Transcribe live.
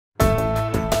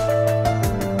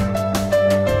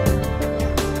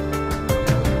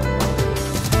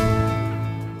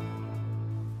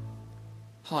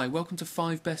Hi, welcome to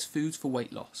 5 Best Foods for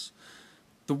Weight Loss.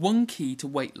 The one key to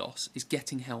weight loss is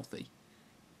getting healthy.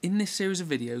 In this series of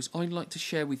videos, I'd like to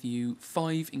share with you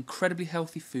 5 incredibly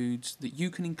healthy foods that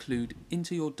you can include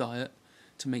into your diet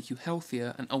to make you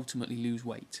healthier and ultimately lose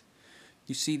weight.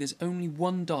 You see, there's only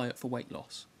one diet for weight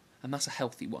loss, and that's a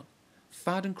healthy one.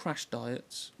 Fad and crash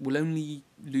diets will only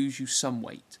lose you some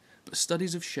weight, but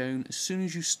studies have shown as soon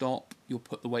as you stop, you'll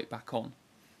put the weight back on.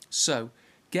 So,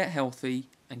 get healthy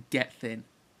and get thin.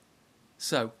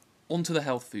 So, on to the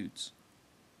health foods.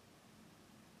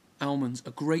 Almonds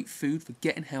are great food for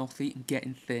getting healthy and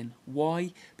getting thin.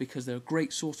 Why? Because they're a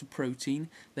great source of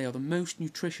protein, they are the most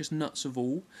nutritious nuts of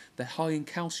all, they're high in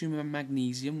calcium and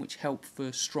magnesium which help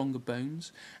for stronger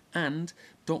bones, and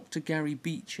Dr. Gary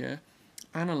Beecher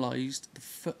analysed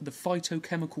the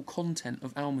phytochemical content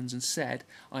of almonds and said,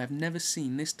 "I have never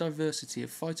seen this diversity of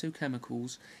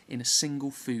phytochemicals in a single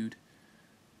food,"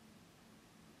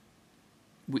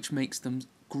 which makes them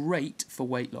great for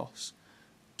weight loss.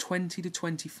 20 to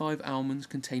 25 almonds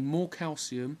contain more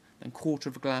calcium than a quarter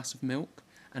of a glass of milk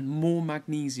and more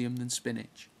magnesium than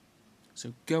spinach.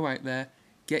 So go out there,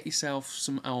 get yourself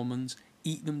some almonds,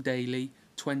 eat them daily,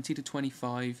 20 to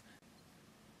 25.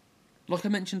 Like I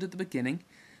mentioned at the beginning,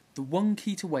 the one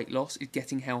key to weight loss is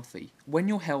getting healthy. When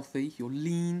you're healthy, you're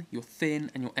lean, you're thin,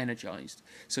 and you're energized.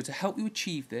 So to help you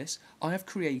achieve this, I have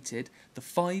created the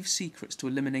 5 secrets to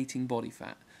eliminating body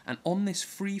fat. And on this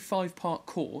free 5-part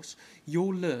course,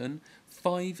 you'll learn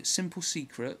 5 simple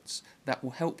secrets that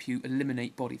will help you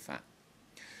eliminate body fat.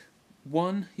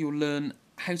 1, you'll learn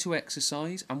how to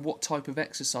exercise and what type of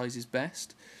exercise is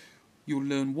best. You'll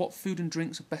learn what food and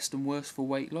drinks are best and worst for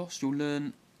weight loss. You'll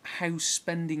learn how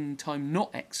spending time not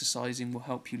exercising will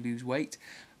help you lose weight.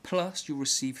 Plus, you'll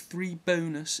receive 3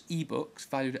 bonus ebooks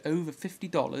valued at over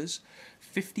 $50,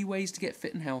 50 ways to get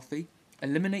fit and healthy,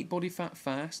 eliminate body fat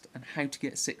fast, and how to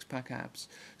get 6-pack abs.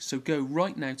 So go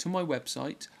right now to my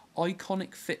website,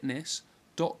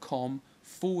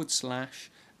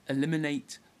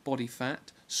 iconicfitness.com/eliminate body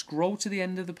fat. Scroll to the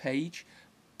end of the page,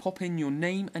 pop in your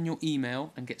name and your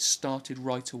email, and get started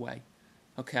right away.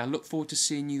 Okay, I look forward to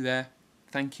seeing you there.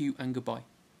 Thank you and goodbye.